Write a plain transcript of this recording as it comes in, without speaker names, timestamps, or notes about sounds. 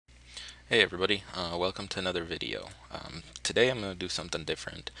Hey everybody, welcome to another video. Today I'm going to do something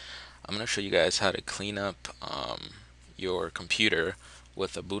different. I'm going to show you guys how to clean up your computer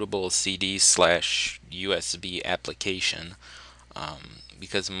with a bootable CD slash USB application,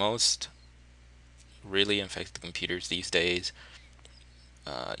 because most really infected computers these days,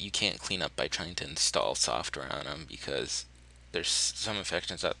 you can't clean up by trying to install software on them, because there's some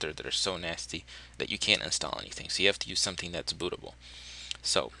infections out there that are so nasty that you can't install anything. So you have to use something that's bootable.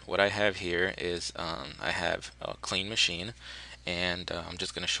 So what I have here is I have a clean machine, and I'm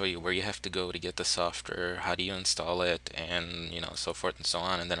just going to show you where you have to go to get the software, how do you install it, and so forth and so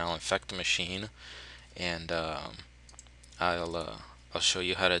on. And then I'll infect the machine, and I'll uh, I'll show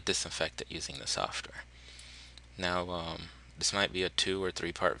you how to disinfect it using the software. Now this might be a 2 or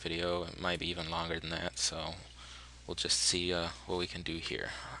 3 part video. It might be even longer than that. So we'll just see what we can do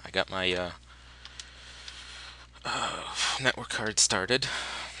here. I got my network card started.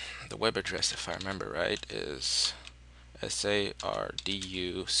 The web address, if I remember right, is sarducd.it.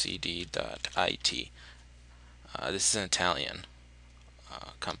 This is an Italian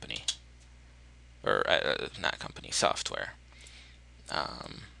company, or not company, software.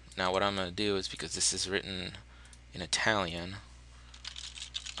 Now what I'm going to do is, because this is written in Italian,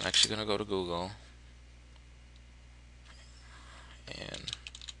 I'm actually going to go to Google and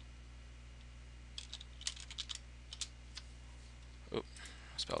oop,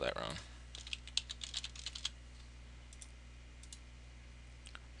 I spelled that wrong.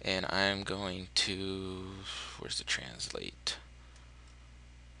 And I'm going to, where's the translate?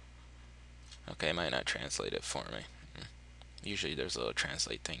 Okay, it might not translate it for me. Usually there's a little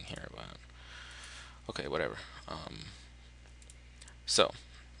translate thing here, but okay, whatever. So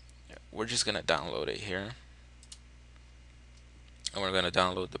we're just gonna download it here, and we're gonna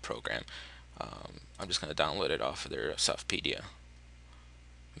download the program. I'm just gonna download it off of their Softpedia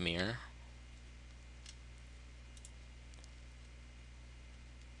mirror.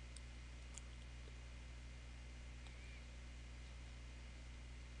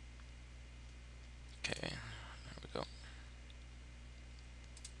 Okay, there we go.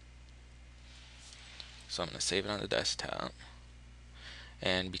 So I'm gonna save it on the desktop,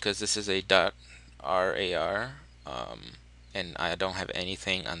 and because this is a .rar, and I don't have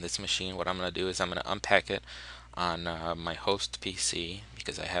anything on this machine, what I'm gonna do is I'm gonna unpack it on my host PC,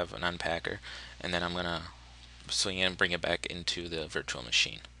 because I have an unpacker, and then I'm gonna swing it and bring it back into the virtual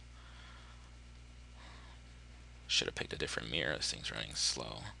machine. Should have picked a different mirror. This thing's running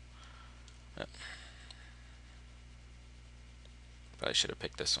slow. Probably should have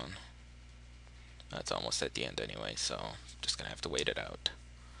picked this one. That's almost at the end anyway, so just gonna have to wait it out.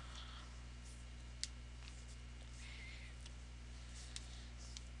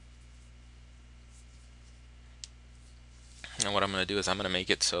 And what I'm going to do is I'm going to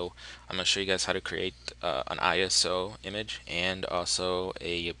make it so I'm going to show you guys how to create an ISO image and also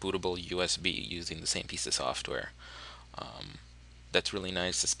a bootable USB using the same piece of software. That's really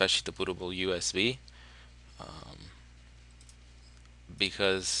nice, especially the bootable USB,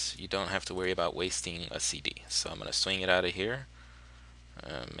 because you don't have to worry about wasting a CD. So I'm going to swing it out of here.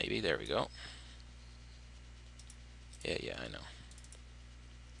 Maybe, there we go. Yeah, I know.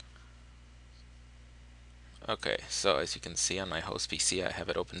 Okay, so as you can see on my host PC, I have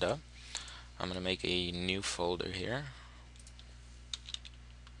it opened up. I'm going to make a new folder here.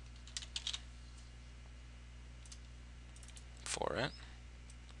 For it.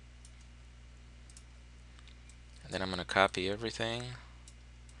 And then I'm going to copy everything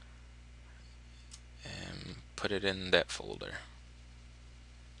and put it in that folder.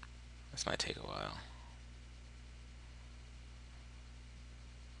 This might take a while.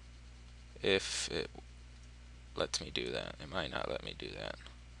 If it lets me do that. It might not let me do that.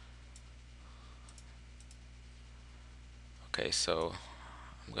 Okay, so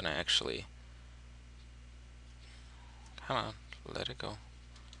I'm gonna actually, come on, let it go.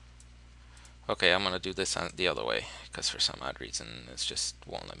 Okay, I'm gonna do this on the other way, because for some odd reason it just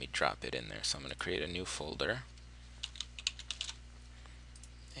won't let me drop it in there. So I'm gonna create a new folder,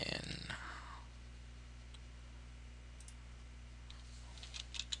 and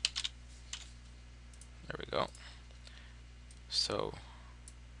there we go. So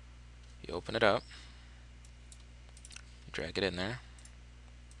you open it up, you drag it in there,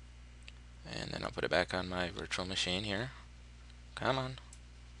 and then I'll put it back on my virtual machine here. Come on.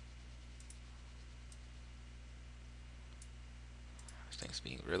 This thing's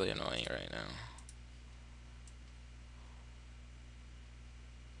being really annoying right now.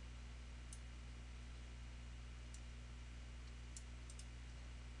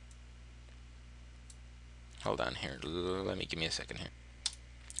 Hold on here. Give me a second here.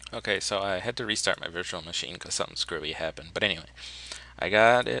 Okay, so I had to restart my virtual machine because something screwy happened. But anyway, I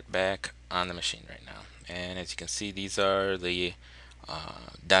got it back on the machine right now. And as you can see, these are the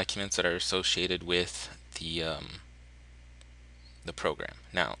documents that are associated with the program.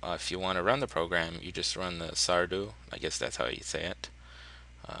 Now, if you want to run the program, you just run the SARDU, I guess that's how you say it,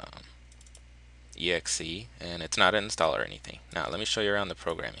 exe, and it's not an install or anything. Now, let me show you around the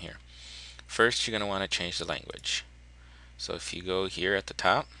program here. First, you're going to want to change the language. So if you go here at the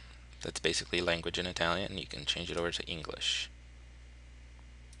top, that's basically language in Italian, you can change it over to English.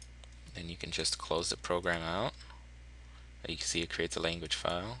 Then you can just close the program out. You can see it creates a language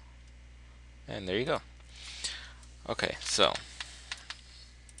file, and there you go. Okay, so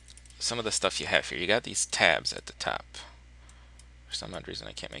some of the stuff you have here, you got these tabs at the top. For some odd reason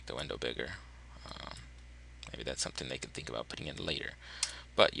I can't make the window bigger. Maybe that's something they could think about putting in later.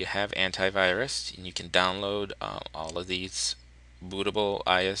 But you have antivirus, and you can download all of these bootable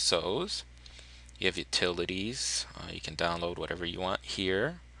ISOs. You have utilities, you can download whatever you want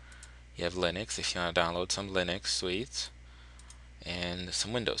here. You have Linux if you want to download some Linux suites and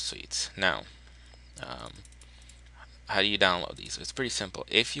some Windows suites. Now, how do you download these? It's pretty simple.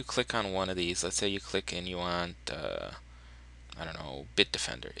 If you click on one of these, let's say you click and you want, I don't know,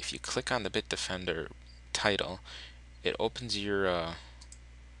 Bitdefender. If you click on the Bitdefender title, it opens your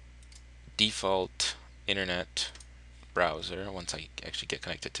default internet browser once I actually get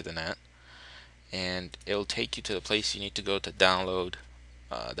connected to the net, and it'll take you to the place you need to go to download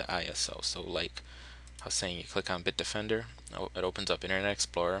the ISO. So like I was saying, you click on Bitdefender, it opens up Internet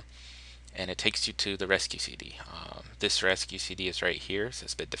Explorer, and it takes you to the rescue CD. This rescue CD is right here. It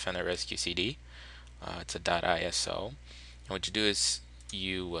says Bitdefender rescue CD. It's a .iso. And what you do is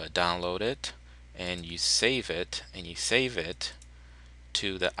you download it and you save it,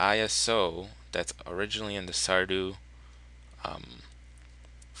 to the ISO that's originally in the SARDU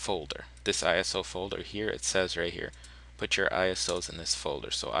folder. This ISO folder here, it says right here, put your ISOs in this folder.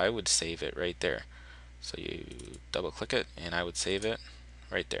 So I would save it right there. So you double click it and I would save it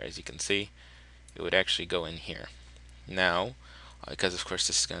right there. As you can see, it would actually go in here. Now, because of course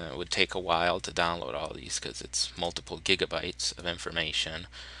this would take a while to download all these because it's multiple gigabytes of information.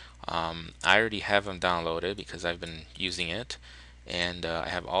 I already have them downloaded because I've been using it, and I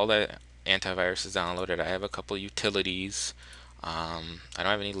have all the antiviruses downloaded. I have a couple utilities. I don't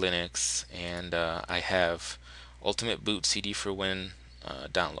have any Linux, and I have Ultimate Boot CD for Win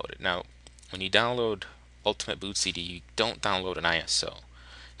downloaded. Now, when you download Ultimate Boot CD, you don't download an ISO.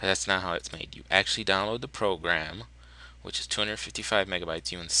 That's not how it's made. You actually download the program, which is 255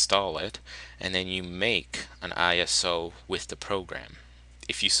 megabytes. You install it, and then you make an ISO with the program,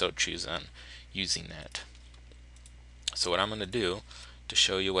 if you so choose on using that. So what I'm going to do to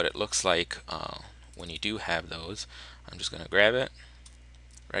show you what it looks like when you do have those, I'm just going to grab it,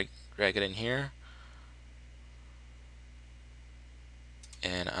 drag it in here,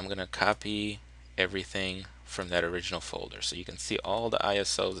 and I'm going to copy everything from that original folder. So you can see all the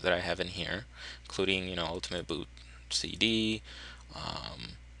ISOs that I have in here, including Ultimate Boot CD,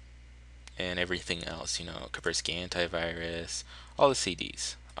 and everything else, Kaspersky Antivirus, all the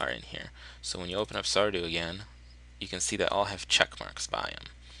CDs are in here. So when you open up SARDU again, you can see that all have check marks by them.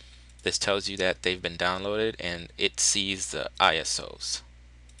 This tells you that they've been downloaded and it sees the ISOs.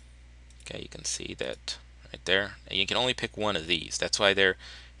 Okay, you can see that right there. And you can only pick one of these. That's why they're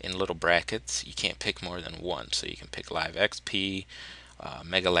in little brackets. You can't pick more than one. So you can pick Live XP,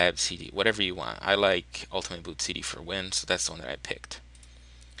 Mega Lab CD, whatever you want. I like Ultimate Boot CD for Win, so that's the one that I picked.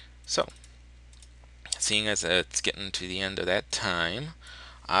 So, seeing as it's getting to the end of that time,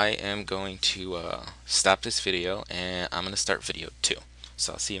 I am going to stop this video and I'm going to start video 2.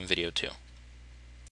 So I'll see you in video 2.